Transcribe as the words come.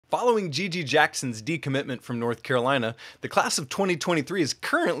Following Gigi Jackson's decommitment from North Carolina, the class of 2023 is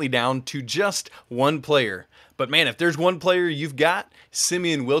currently down to just one player. But man, if there's one player you've got,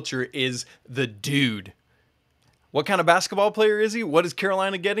 Simeon Wilcher is the dude. What kind of basketball player is he? What is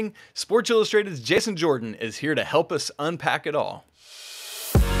Carolina getting? Sports Illustrated's Jason Jordan is here to help us unpack it all.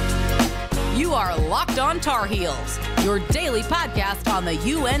 You are Locked On Tar Heels, your daily podcast on the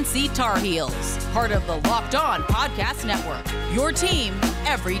UNC Tar Heels, part of the Locked On Podcast Network, your team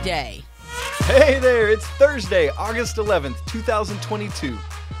every day. Hey there, it's Thursday, August 11th, 2022.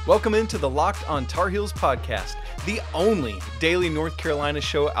 Welcome into the Locked On Tar Heels podcast, the only daily North Carolina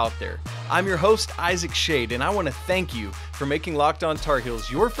show out there. I'm your host, Isaac Schade, and I want to thank you for making Locked On Tar Heels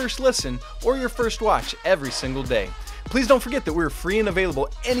your first listen or your first watch every single day. Please don't forget that we're free and available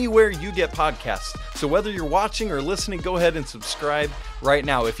anywhere you get podcasts. So whether you're watching or listening, go ahead and subscribe right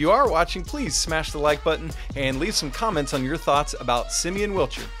now. If you are watching, please smash the like button and leave some comments on your thoughts about Simeon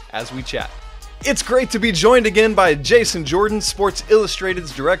Wilcher as we chat. It's great to be joined again by Jason Jordan, Sports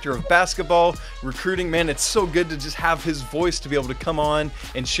Illustrated's Director of Basketball Recruiting. Man, it's so good to just have his voice to be able to come on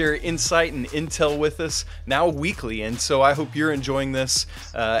and share insight and intel with us now weekly. And so I hope you're enjoying this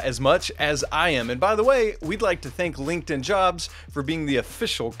as much as I am. And by the way, we'd like to thank LinkedIn Jobs for being the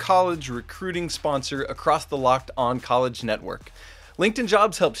official college recruiting sponsor across the Locked On College Network. LinkedIn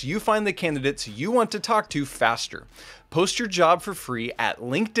Jobs helps you find the candidates you want to talk to faster. Post your job for free at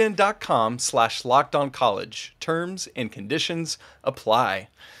linkedin.com/lockedoncollege. Terms and conditions apply.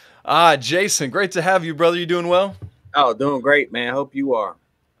 Jason, great to have you, brother. You doing well? Oh, doing great, man. Hope you are.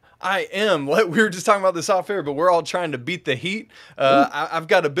 I am. We were just talking about this off air, but we're all trying to beat the heat. I've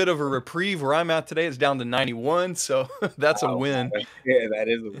got a bit of a reprieve where I'm at today. It's down to 91, so that's a win. Yeah, that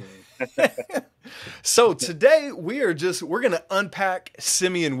is a win. So today we're going to unpack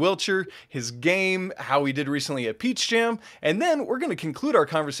Simeon Wilcher, his game, how he did recently at Peach Jam, and then we're going to conclude our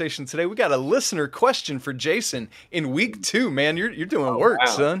conversation today. We got a listener question for Jason in week 2, man. You're doing work, wow,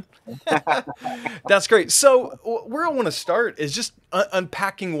 son. That's great. So where I want to start is just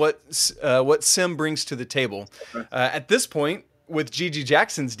unpacking what Sim brings to the table. At this point, with Gigi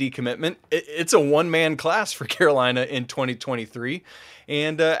Jackson's decommitment, it's a one-man class for Carolina in 2023.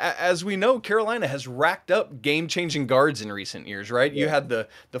 And as we know, Carolina has racked up game-changing guards in recent years, right? Yeah. You had the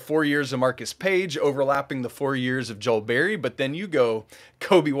 4 years of Marcus Page overlapping the 4 years of Joel Berry, but then you go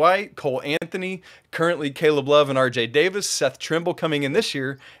Kobe White, Cole Anthony, currently Caleb Love and RJ Davis, Seth Trimble coming in this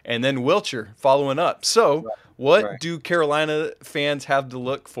year, and then Wilcher following up. So what do Carolina fans have to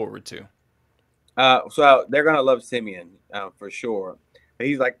look forward to? So they're going to love Simeon for sure.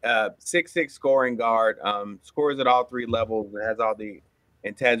 He's like a 6'6" scoring guard, scores at all three levels, and has all the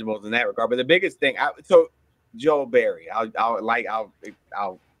intangibles in that regard. But the biggest thing, so Joel Berry, I'll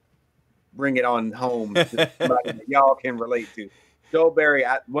bring it on home to somebody that y'all can relate to. Joel Berry,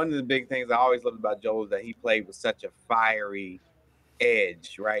 one of the big things I always loved about Joel is that he played with such a fiery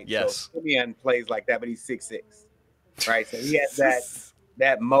edge, right? Yes. So Simeon plays like that, but he's 6'6", right? So he has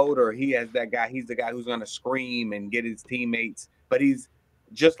that motor. He has that guy. He's the guy who's going to scream and get his teammates, but he's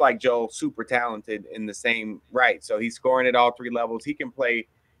just like Joel, super talented in the same right. So he's scoring at all three levels. He can play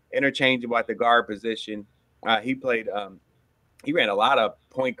interchangeable at the guard position. He ran a lot of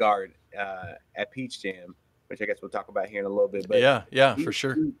point guard at Peach Jam, which I guess we'll talk about here in a little bit. But yeah, for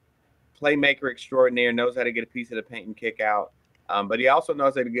sure. Playmaker extraordinaire, knows how to get a piece of the paint and kick out. But he also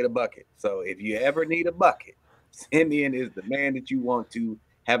knows how to get a bucket. So if you ever need a bucket, Simeon is the man that you want to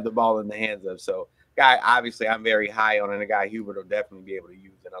have the ball in the hands of. So guy, obviously, I'm very high on, and a guy Hubert will definitely be able to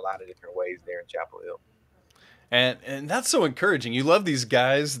use in a lot of different ways there in Chapel Hill. And that's so encouraging. You love these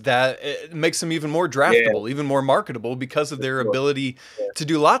guys that it makes them even more draftable, even more marketable because of their ability to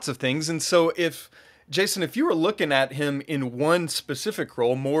do lots of things. And so Jason, if you were looking at him in one specific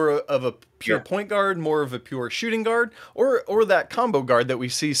role, more of a pure point guard, more of a pure shooting guard, or that combo guard that we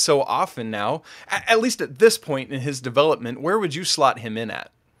see so often now, at least at this point in his development, where would you slot him in at?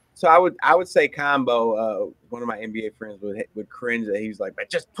 So I would say combo. One of my NBA friends would cringe that he's like, "Man,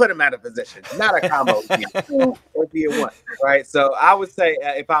 just put him out of position. Not a combo, or be a one." Right. So I would say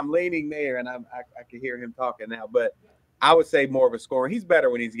if I'm leaning there, and I can hear him talking now, but I would say more of a scorer. He's better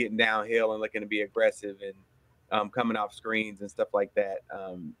when he's getting downhill and looking to be aggressive and coming off screens and stuff like that.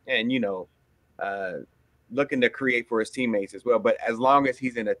 And looking to create for his teammates as well. But as long as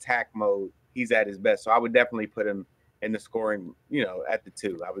he's in attack mode, he's at his best. So I would definitely put him in the scoring, at the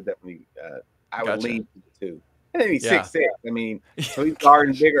 2. I would definly, would lean to the 2. And then he's 6'6". I mean, so he's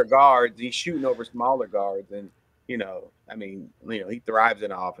guarding bigger guards. He's shooting over smaller guards. And, he thrives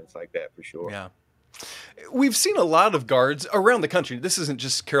in an offense like that for sure. Yeah. we've seen a lot of guards around the country. This isn't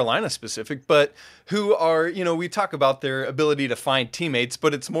just Carolina specific, but who are, we talk about their ability to find teammates,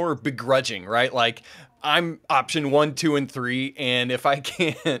 but it's more begrudging, right? Like, I'm option 1, 2, and 3, and if I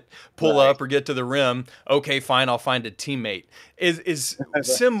can't pull up or get to the rim, okay, fine, I'll find a teammate. Is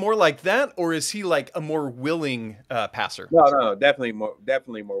Sim more like that, or is he like a more willing passer? No, definitely more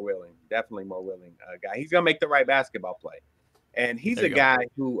willing guy. He's gonna make the right basketball play, and he's a guy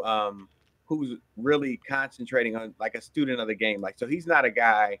who's really concentrating on like a student of the game. Like, so he's not a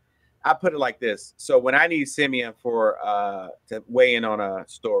guy. I put it like this. So when I need Simeon for to weigh in on a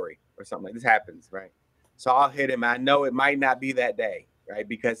story or something like this happens, right? So I'll hit him. I know it might not be that day, right?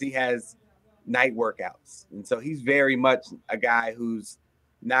 Because he has night workouts. And so he's very much a guy who's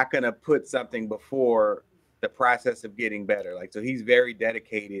not going to put something before the process of getting better. Like, so he's very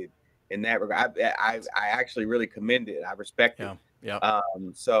dedicated in that regard. I actually really commend it. I respect it. Yeah.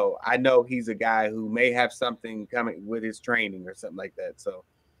 So I know he's a guy who may have something coming with his training or something like that. So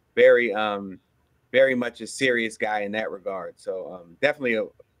very much a serious guy in that regard. So definitely a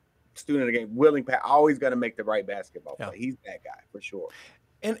student of the game, willing, always going to make the right basketball play. He's that guy for sure.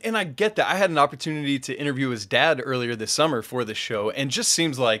 And I get that. I had an opportunity to interview his dad earlier this summer for the show, and just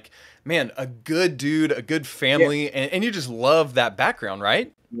seems like, man, a good dude, a good family, and you just love that background,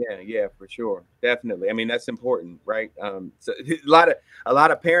 right? Yeah, for sure, definitely. I mean, that's important, right? So a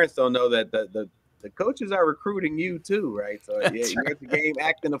lot of parents don't know that the coaches are recruiting you too, right? So you're at the game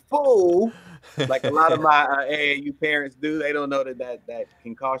acting a fool, like a lot of my AAU parents do. They don't know that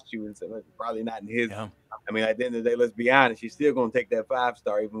can cost you, and so probably not in his. Yeah. I mean, at the end of the day, let's be honest, you're still going to take that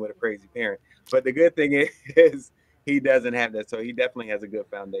 5-star even with a crazy parent. But the good thing is he doesn't have that, so he definitely has a good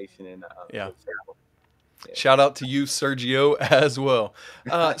foundation. And shout out to you, Sergio, as well.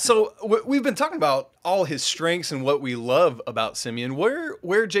 So we've been talking about all his strengths and what we love about Simeon.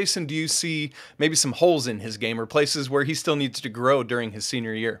 Where, Jason, do you see maybe some holes in his game or places where he still needs to grow during his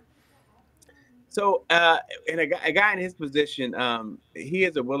senior year? So, and a guy in his position, he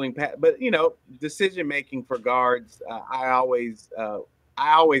is a willing pass, but decision making for guards, I always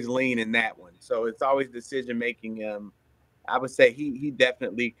lean in that one. So it's always decision making. I would say he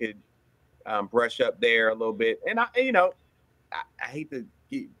definitely could brush up there a little bit. And I hate to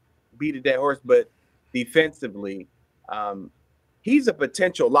beat a dead horse, but defensively, he's a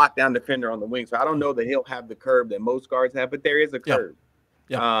potential lockdown defender on the wing. So I don't know that he'll have the curve that most guards have, but there is a curve.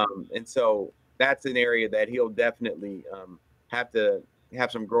 Yeah. And so that's an area that he'll definitely have to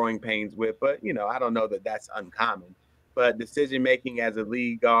have some growing pains with. But, I don't know that that's uncommon. But decision-making as a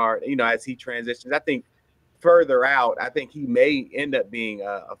lead guard, as he transitions, I think further out, I think he may end up being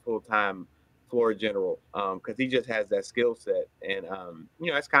a full-time floor general because he just has that skill set. And,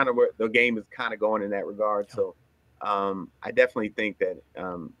 that's kind of where the game is kind of going in that regard. Yeah. So I definitely think that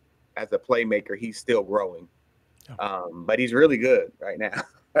as a playmaker, he's still growing. Yeah. But he's really good right now.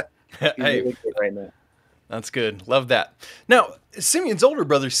 Hey, right now. That's good. Love that. Now, Simeon's older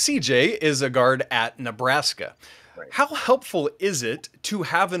brother, CJ, is a guard at Nebraska. Right. How helpful is it to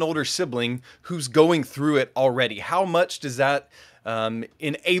have an older sibling who's going through it already? How much does that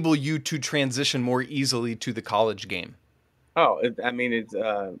enable you to transition more easily to the college game? Oh,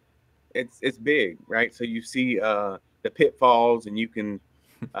 it's big, right? So you see the pitfalls and you can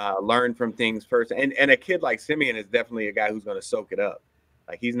learn from things first. And a kid like Simeon is definitely a guy who's going to soak it up.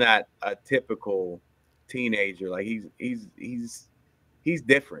 Like, he's not a typical teenager. Like, he's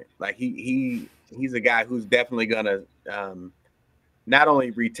different. Like, he's a guy who's definitely gonna not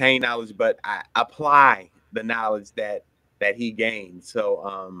only retain knowledge but apply the knowledge that he gained.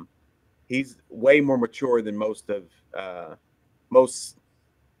 So he's way more mature than most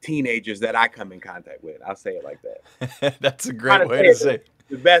teenagers that I come in contact with. I'll say it like that. That's a great way to say it.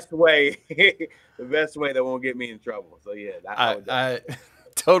 The best way that won't get me in trouble. So yeah, I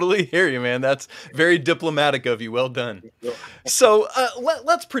totally hear you, man. That's very diplomatic of you. Well done. So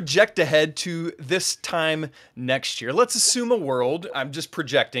let's project ahead to this time next year. Let's assume a world. I'm just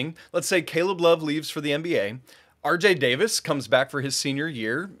projecting. Let's say Caleb Love leaves for the NBA. RJ Davis comes back for his senior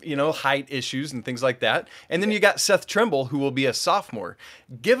year, height issues and things like that. And then you got Seth Trimble, who will be a sophomore.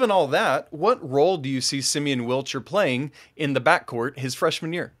 Given all that, what role do you see Simeon Wilcher playing in the backcourt his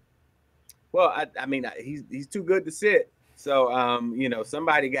freshman year? Well, I mean, he's too good to sit. So,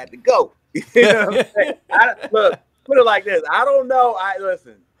 somebody got to go. Look, put it like this. I don't know.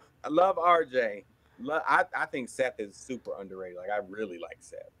 Listen, I love RJ. I think Seth is super underrated. Like, I really like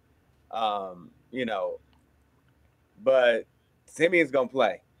Seth. But Simeon's going to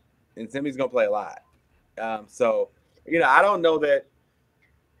play. And Simeon's going to play a lot. So, I don't know that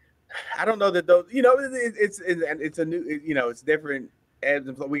those, it's a new, it's different.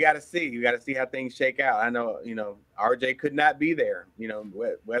 And we got to see. You got to see how things shake out. I know, RJ could not be there.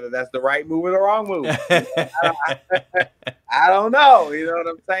 Whether that's the right move or the wrong move. I don't know. You know what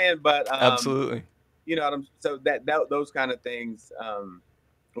I'm saying? But absolutely. So that those kind of things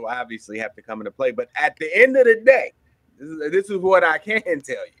will obviously have to come into play. But at the end of the day, this is what I can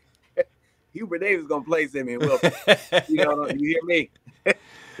tell you. Hubert Davis is going to play Simeon Wilcher. You hear me?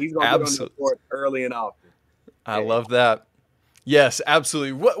 He's going to get on the court early and often. I love that. Yes,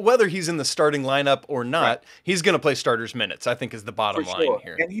 absolutely. Whether he's in the starting lineup or not, he's going to play starters minutes, I think, is the bottom line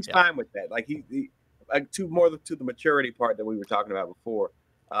here. And he's fine with that. Like to the maturity part that we were talking about before.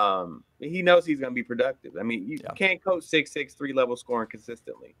 He knows he's going to be productive. I mean, you can't coach 6'6", 3-level scoring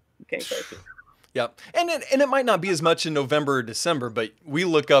consistently. You can't coach it. Yep. And it might not be as much in November or December, but we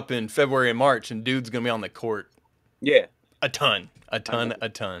look up in February and March and dude's going to be on the court. Yeah. A ton.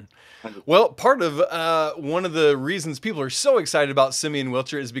 Well, part of one of the reasons people are so excited about Simeon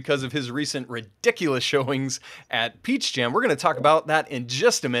Wilcher is because of his recent ridiculous showings at Peach Jam. We're going to talk about that in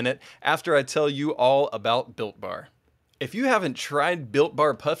just a minute after I tell you all about Built Bar. If you haven't tried Built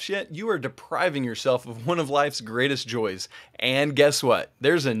Bar Puffs yet, you are depriving yourself of one of life's greatest joys. And guess what?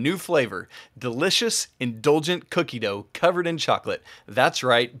 There's a new flavor. Delicious, indulgent cookie dough covered in chocolate. That's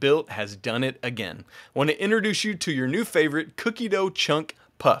right, Built has done it again. I want to introduce you to your new favorite cookie dough chunk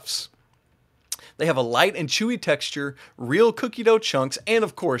puffs. They have a light and chewy texture, real cookie dough chunks, and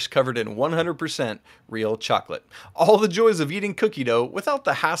of course covered in 100% real chocolate. All the joys of eating cookie dough without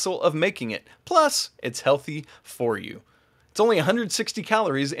the hassle of making it. Plus, it's healthy for you. It's only 160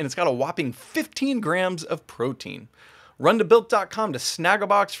 calories and it's got a whopping 15 grams of protein. Run to Built.com to snag a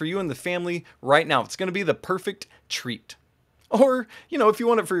box for you and the family right now. It's going to be the perfect treat. Or, if you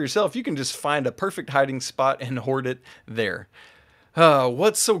want it for yourself, you can just find a perfect hiding spot and hoard it there.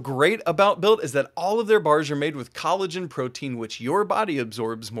 What's so great about Built is that all of their bars are made with collagen protein, which your body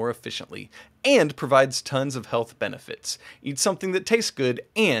absorbs more efficiently and provides tons of health benefits. Eat something that tastes good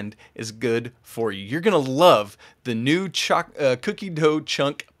and is good for you. You're going to love the new cookie dough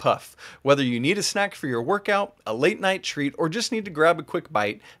chunk puff. Whether you need a snack for your workout, a late night treat, or just need to grab a quick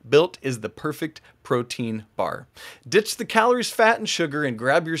bite, Built is the perfect protein bar. Ditch the calories, fat, and sugar and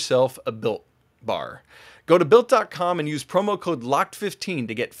grab yourself a Built bar. Go to Built.com and use promo code LOCKED15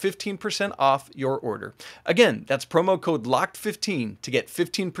 to get 15% off your order. Again, that's promo code LOCKED15 to get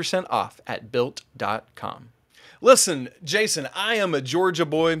 15% off at Built.com. Listen, Jason, I am a Georgia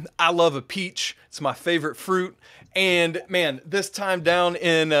boy. I love a peach. It's my favorite fruit. And man, this time down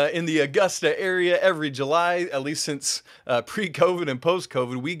in the Augusta area every July, at least since pre-COVID and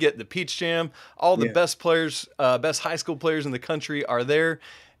post-COVID, we get the Peach Jam. All the best players, best high school players in the country are there.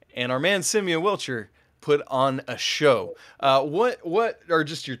 And our man Simeon Wilcher put on a show. What are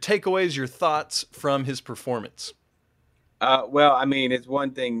just your takeaways, your thoughts from his performance? Well, I mean, it's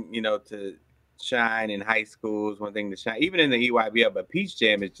one thing, to shine in high school. It's one thing to shine, even in the EYBL, but Peach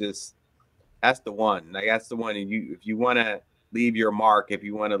Jam is just, that's the one. Like, that's the one. And if you want to leave your mark, if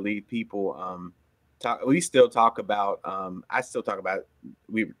you want to leave people, we still talk about, I still talk about,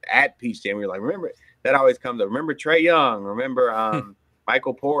 we at Peach Jam, we were like, remember, that always comes up. Remember Trae Young, remember,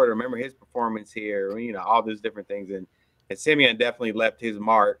 Michael Porter, remember his performance here, all those different things. And Simeon definitely left his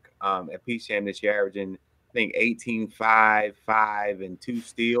mark at Peach Jam this year, averaging, I think, 18, 5, and 2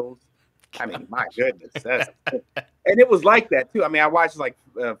 steals. I mean, my goodness. And it was like that, too. I mean, I watched like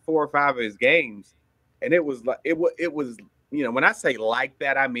 4 or 5 of his games, and it was like, it was, when I say like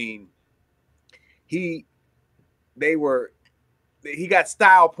that, I mean, he got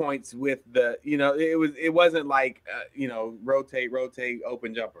style points with the, it wasn't like, rotate,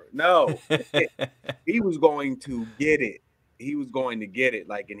 open jumper. No, he was going to get it.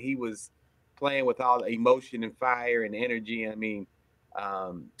 Like, and he was playing with all the emotion and fire and energy. I mean,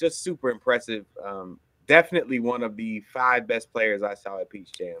 just super impressive. Definitely one of the 5 best players I saw at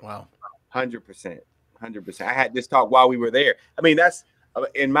Peach Jam. Wow. 100%. I had this talk while we were there. I mean, that's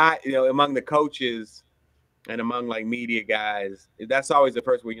in my, among the coaches and among like media guys, that's always the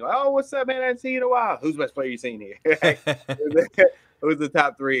first one. You're like, oh, what's up, man? I haven't seen you in a while. Who's the best player you've seen here? Who's the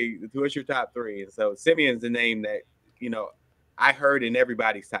top 3? Who's your top 3? And so Simeon's the name that, I heard in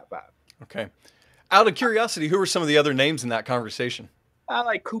everybody's top 5. Okay. Out of curiosity, who were some of the other names in that conversation? I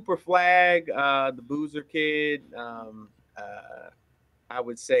like Cooper Flagg, the Boozer kid. I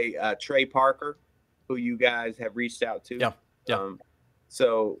would say Trey Parker, who you guys have reached out to. Yeah.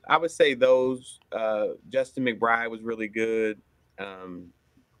 So I would say those. Justin McBride was really good.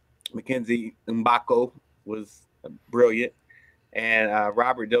 Mackenzie Mbako was brilliant, and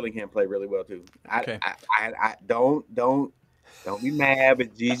Robert Dillingham played really well too. Okay. I don't be mad,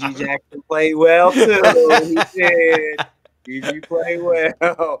 but Gigi Jackson played well too. He did. You play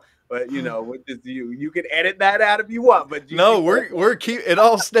well. But with this, you can edit that out if you want. But we're it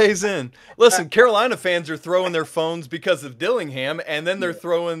all stays in. Listen, Carolina fans are throwing their phones because of Dillingham, and then they're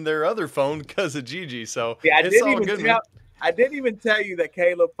throwing their other phone because of Gigi. So it's all good, man. I didn't even tell you that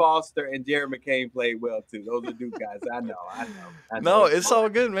Caleb Foster and Jared McCain played well too. Those are Duke guys. I know. No, it's all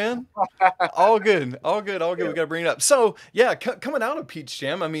good, man. All good. Yeah. We got to bring it up. So yeah, coming out of Peach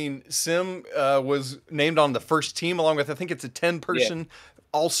Jam, I mean, Sim was named on the first team along with, I think it's a 10-person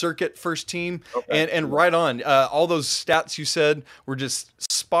all-circuit first team, and right on. All those stats you said were just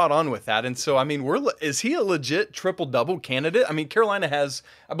spot on with that. And so, I mean, is he a legit triple-double candidate? I mean, Carolina has,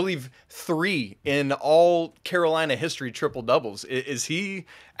 I believe, 3 in all Carolina history triple-doubles. Is he,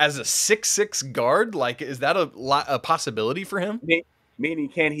 as a 6'6" guard, like, is that a possibility for him? Meaning,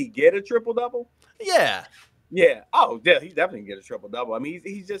 can he get a triple-double? Yeah. Yeah. Oh, yeah, he definitely can get a triple-double. I mean,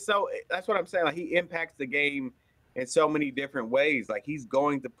 he's just so – that's what I'm saying. Like, he impacts the game in so many different ways. Like, he's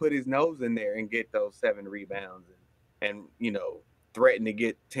going to put his nose in there and get those 7 rebounds and threaten to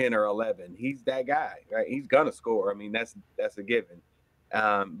get 10 or 11. He's that guy, right? He's gonna score. I mean, that's a given.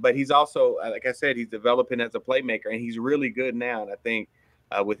 But he's also, like I said, he's developing as a playmaker, and he's really good now. And I think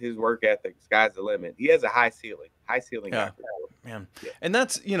with his work ethic, sky's the limit. He has a high ceiling. Yeah. Man. Yeah. And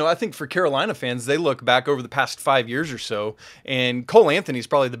that's, I think for Carolina fans, they look back over the past 5 years or so, and Cole Anthony's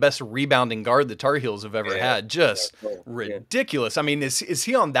probably the best rebounding guard the Tar Heels have ever had. Just ridiculous. I mean, is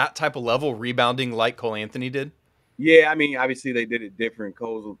he on that type of level rebounding like Cole Anthony did? Yeah, I mean, obviously they did it different.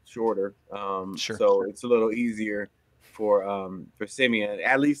 Cole's shorter, so it's a little easier for Simeon,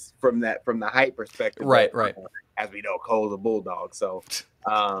 at least from the height perspective. Right. As we know, Cole's a bulldog, so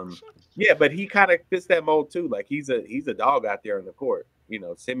but he kind of fits that mold too. Like he's a dog out there on the court.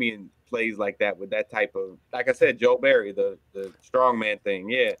 Simeon plays like that with that type of, like I said, Joe Barry, the strongman thing.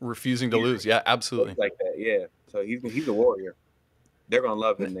 Yeah, refusing to lose. Yeah, absolutely. Like that. Yeah, so he's a warrior. They're gonna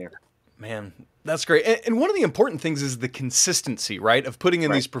love him there. Man, that's great. And one of the important things is the consistency, right, of putting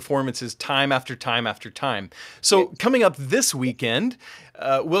in these performances time after time after time. So coming up this weekend,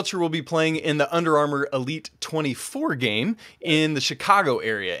 Wilcher will be playing in the Under Armour Elite 24 game in the Chicago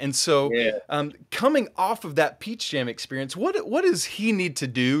area. And so coming off of that Peach Jam experience, what does he need to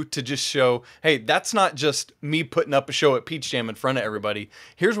do to just show, hey, that's not just me putting up a show at Peach Jam in front of everybody.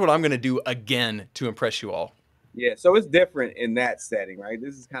 Here's what I'm going to do again to impress you all. Yeah, so it's different in that setting, right?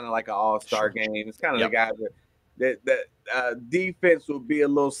 This is kind of like an all-star game. It's kind of the guys that defense will be a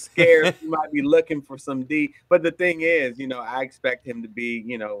little scared. You might be looking for some D. But the thing is, I expect him to be,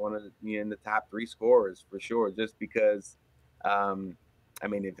 one of in the top 3 scorers for sure, just because, I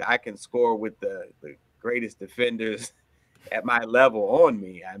mean, if I can score with the greatest defenders at my level on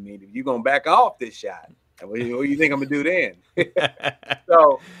me, I mean, if you're going to back off this shot, what do you think I'm going to do then?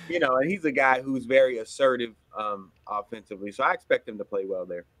 So, and he's a guy who's very assertive offensively. So I expect him to play well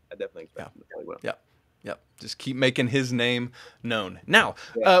there. I definitely expect him to play well. Yep. Just keep making his name known. Now,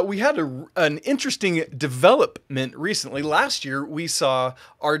 we had an interesting development recently. Last year, we saw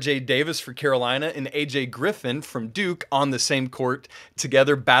RJ Davis for Carolina and AJ Griffin from Duke on the same court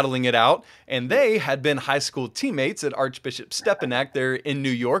together battling it out. And they had been high school teammates at Archbishop Stepinac there in New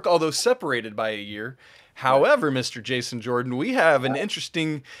York, although separated by a year. However, Mr. Jason Jordan, we have an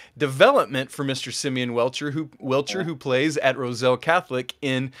interesting development for Mr. Simeon Wilcher, who plays at Roselle Catholic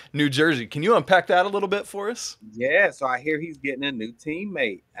in New Jersey. Can you unpack that a little bit for us? Yeah, so I hear he's getting a new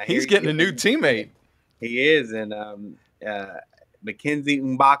teammate. He's getting a new teammate. He is, and Mackenzie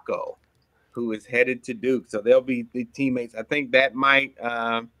Mbako, who is headed to Duke. So they'll be the teammates. I think that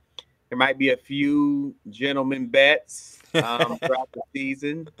there might be a few gentlemen bets throughout the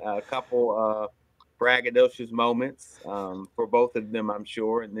season, a couple braggadocious moments for both of them, I'm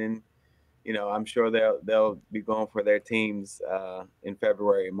sure. And then, I'm sure they'll be going for their teams in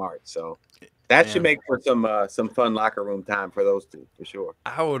February and March. So that should make for some fun locker room time for those two, for sure.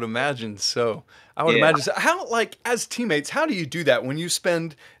 I would imagine so. Imagine so. How, as teammates, how do you do that when you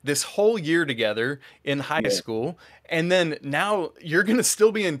spend this whole year together in high school, and then now you're going to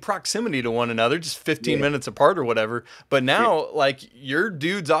still be in proximity to one another, just 15 minutes apart or whatever, but now, your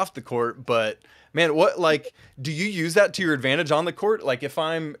dude's off the court, but man, do you use that to your advantage on the court? Like if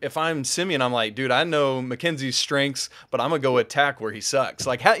I'm Simeon, I'm like, dude, I know Mackenzie's strengths, but I'm gonna go attack where he sucks.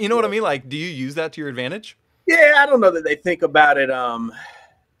 Like, how, what I mean? Like, do you use that to your advantage? Yeah, I don't know that they think about it.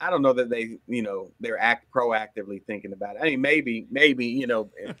 I don't know that they, they're proactively thinking about it. I mean, maybe,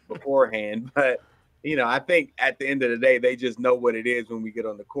 beforehand, but I think at the end of the day, they just know what it is when we get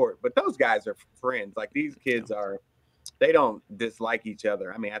on the court. But those guys are friends. Like these kids they don't dislike each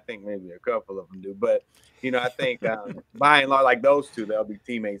other. I mean, I think maybe a couple of them do, but I think by and large, like those two, they'll be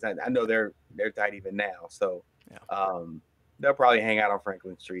teammates. I know they're tight even now. So, they'll probably hang out on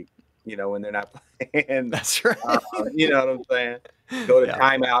Franklin Street, when they're not playing. That's right. You know what I'm saying? Go to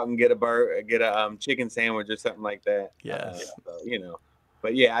timeout and get a chicken sandwich or something like that. Yes.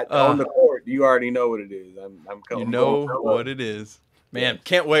 But yeah, on the court, you already know what it is. I'm you know what it is. Man,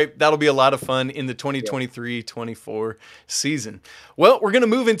 can't wait. That'll be a lot of fun in the 2023-24 season. Well, we're going to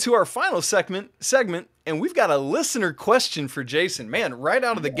move into our final segment, and we've got a listener question for Jason. Man, right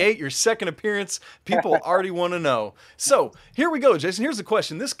out of the gate, your second appearance, people already want to know. So here we go, Jason. Here's the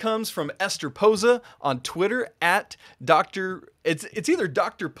question. This comes from Esther Poza on Twitter at Dr. It's either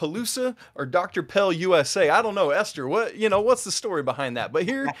Dr. Pelusa or Dr. Pell USA. I don't know, Esther. What's the story behind that? But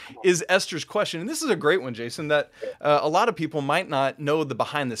here is Esther's question, and this is a great one, Jason, that a lot of people might not know the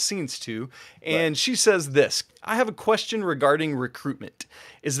behind the scenes to. And she says this: I have a question regarding recruitment.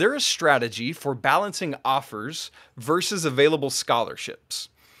 Is there a strategy for balancing offers versus available scholarships?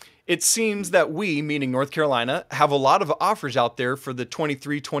 It seems that we, meaning North Carolina, have a lot of offers out there for the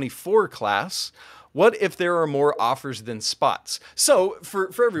 23-24 class. What if there are more offers than spots? So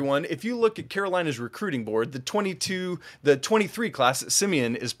for everyone, if you look at Carolina's recruiting board, the 23 class that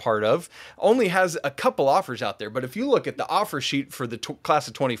Simeon is part of only has a couple offers out there. But if you look at the offer sheet for the class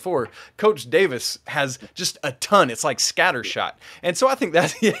of 24, Coach Davis has just a ton. It's like scattershot. And so I think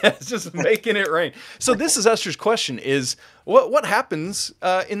that's, it's just making it rain. So this is Esther's question is, what happens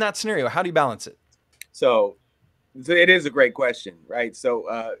in that scenario? How do you balance it? So it is a great question, right?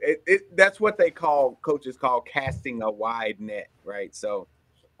 So that's what coaches call casting a wide net, right? So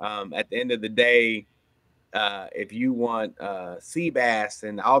at the end of the day, if you want sea bass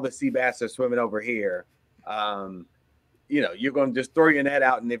and all the sea bass are swimming over here, you're going to just throw your net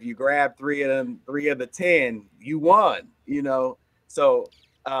out. And if you grab three of the 10, you won, So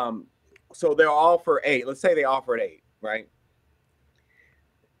they'll offer 8. Let's say they offered 8, right?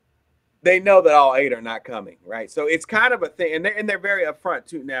 They know that all 8 are not coming, right? So it's kind of a thing, and they're very upfront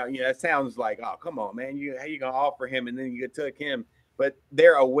too. Now, it sounds like, oh, come on, man, how you gonna offer him and then you took him? But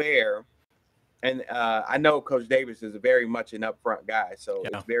they're aware, and I know Coach Davis is very much an upfront guy, so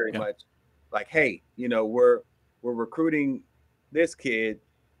it's very much like, hey, we're recruiting this kid,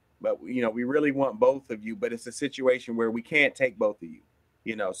 but we really want both of you, but it's a situation where we can't take both of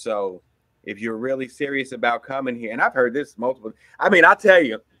you, So if you're really serious about coming here, and I've heard this multiple, I mean, I'll tell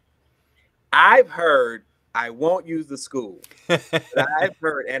you. I've heard, I won't use the school, but I've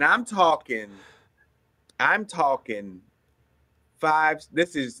heard, and I'm talking 5,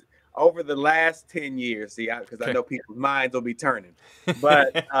 this is over the last 10 years, because I know people's minds will be turning,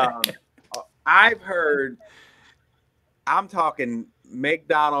 but I've heard, I'm talking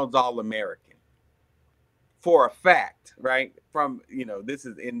McDonald's All-American for a fact, right? From, this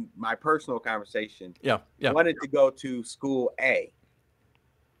is in my personal conversation. Yeah. Wanted to go to school A.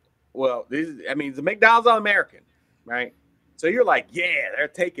 Well, it's a McDonald's All-American, right? So you're like, yeah, they're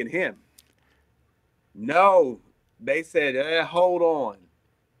taking him. No, they said, hold on,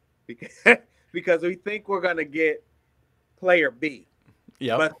 because we think we're going to get player B.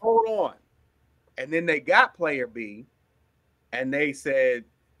 Yeah. But hold on. And then they got player B, and they said,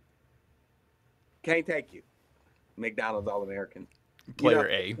 can't take you. McDonald's All-American. Player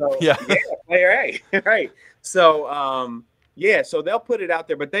A. So, yeah, player A, right? So, so they'll put it out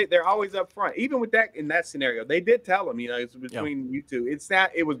there, but they're always up front. Even with that, in that scenario, they did tell them, it's between you two.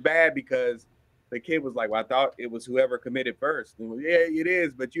 It was bad because the kid was like, well, I thought it was whoever committed first. And, yeah, it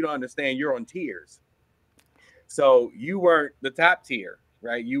is, but you don't understand. You're on tiers. So you weren't the top tier,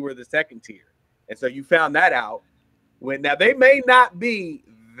 right? You were the second tier. And so you found that out now they may not be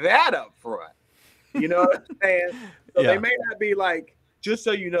that up front. You know what I'm saying? So they may not be like, just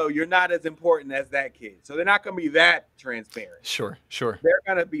so you know, you're not as important as that kid. So they're not going to be that transparent. Sure. They're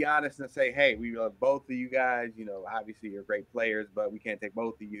going to be honest and say, hey, we love both of you guys. Obviously you're great players, but we can't take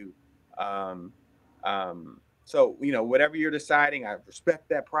both of you. So, whatever you're deciding, I respect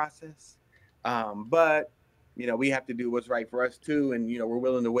that process. But, we have to do what's right for us too. And, we're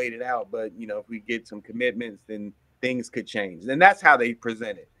willing to wait it out. But, if we get some commitments, then things could change. And that's how they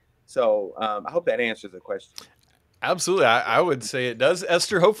present it. So I hope that answers the question. Absolutely. I would say it does.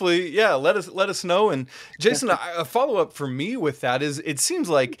 Esther, hopefully, let us know. And Jason, a follow-up for me with that is it seems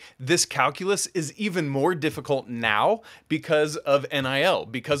like this calculus is even more difficult now because of NIL,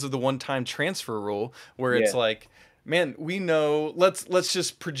 because of the one-time transfer rule, where it's like, man, we know, let's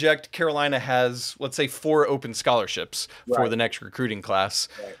just project Carolina has, let's say, 4 open scholarships for the next recruiting class.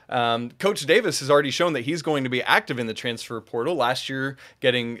 Right. Coach Davis has already shown that he's going to be active in the transfer portal. Last year,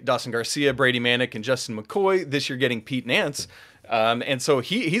 getting Dawson Garcia, Brady Manek, and Justin McCoy. This year, getting Pete Nance. And so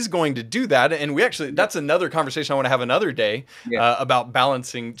he's going to do that. And that's another conversation I want to have another day about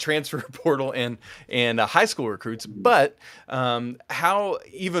balancing transfer portal and high school recruits. But how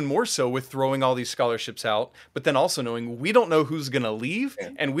even more so with throwing all these scholarships out, but then also knowing we don't know who's going to leave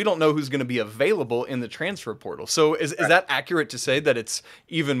and we don't know who's going to be available in the transfer portal. So is that accurate to say that it's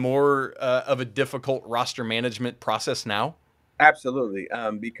even more of a difficult roster management process now? Absolutely.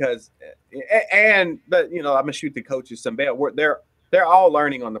 Because I'm gonna shoot the coaches some bail. They're all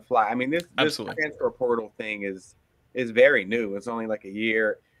learning on the fly. I mean, this transfer portal thing is very new. It's only like a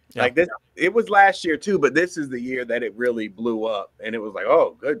year. Yeah. Like this, it was last year too, but this is the year that it really blew up, and it was like,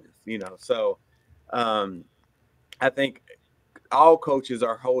 oh goodness, So, I think all coaches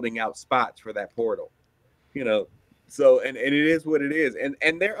are holding out spots for that portal, So, and it is what it is,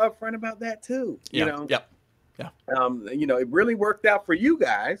 and they're upfront about that too. Yeah. It really worked out for you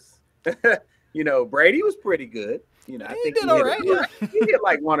guys. Brady was pretty good. I think he did all right. He hit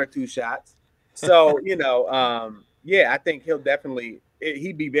like 1 or 2 shots. So, I think he'll definitely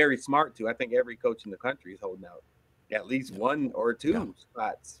he'd be very smart too. I think every coach in the country is holding out at least 1 or 2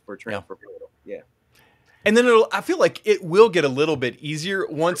 spots for transfer portal. Yeah. And then I feel like it will get a little bit easier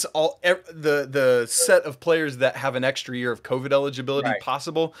once the set of players that have an extra year of COVID eligibility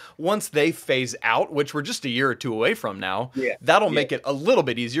possible, once they phase out, which we're just a year or 2 away from now, that'll make it a little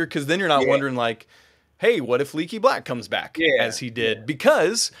bit easier, because then you're not wondering like, hey, what if Leaky Black comes back as he did? Yeah.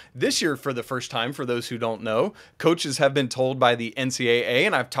 Because this year, for the first time, for those who don't know, coaches have been told by the NCAA,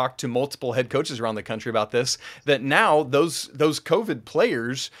 and I've talked to multiple head coaches around the country about this, that now those COVID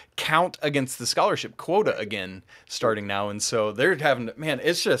players count against the scholarship quota again, starting now. And so they're having,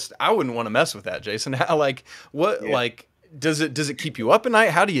 it's just, I wouldn't want to mess with that, Jason. How, does it keep you up at night?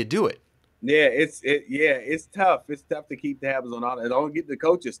 How do you do it? Yeah, it's tough. It's tough to keep tabs on all that. Don't get the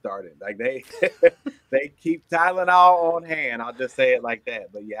coaches started. Like they keep Tylenol on hand. I'll just say it like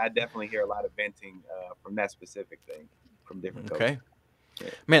that. But I definitely hear a lot of venting from that specific thing from different coaches. Okay.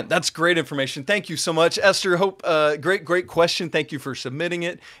 Man, that's great information. Thank you so much, Esther. Hope great question. Thank you for submitting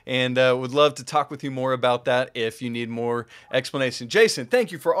it, and would love to talk with you more about that if you need more explanation. Jason,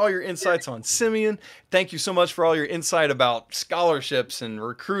 thank you for all your insights on Simeon. Thank you so much for all your insight about scholarships and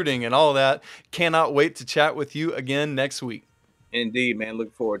recruiting and all that. Cannot wait to chat with you again next week. Indeed, man.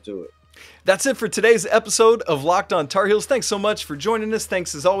 Look forward to it. That's it for today's episode of Locked On Tar Heels. Thanks so much for joining us.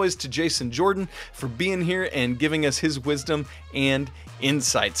 Thanks as always to Jason Jordan for being here and giving us his wisdom and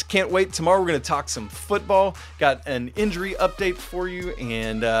insights. Can't wait. Tomorrow we're going to talk some football. Got an injury update for you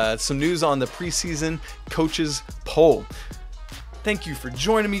and some news on the preseason coaches poll. Thank you for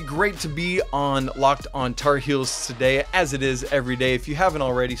joining me. Great to be on Locked On Tar Heels today, as it is every day. If you haven't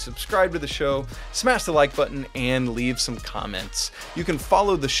already, subscribe to the show, smash the like button, and leave some comments. You can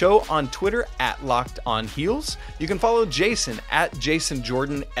follow the show on Twitter at Locked On Heels. You can follow Jason at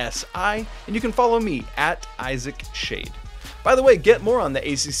JasonJordanSI, and you can follow me at Isaac Schade. By the way, get more on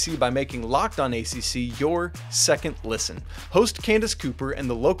the ACC by making Locked On ACC your second listen. Host Candace Cooper and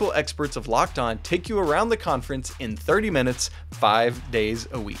the local experts of Locked On take you around the conference in 30 minutes, 5 days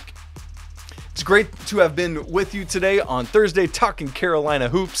a week. It's great to have been with you today on Thursday talking Carolina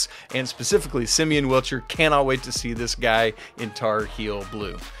hoops, and specifically Simeon Wilcher. Cannot wait to see this guy in Tar Heel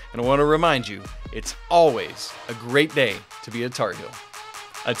blue. And I want to remind you, it's always a great day to be a Tar Heel.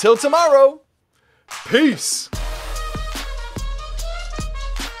 Until tomorrow, peace!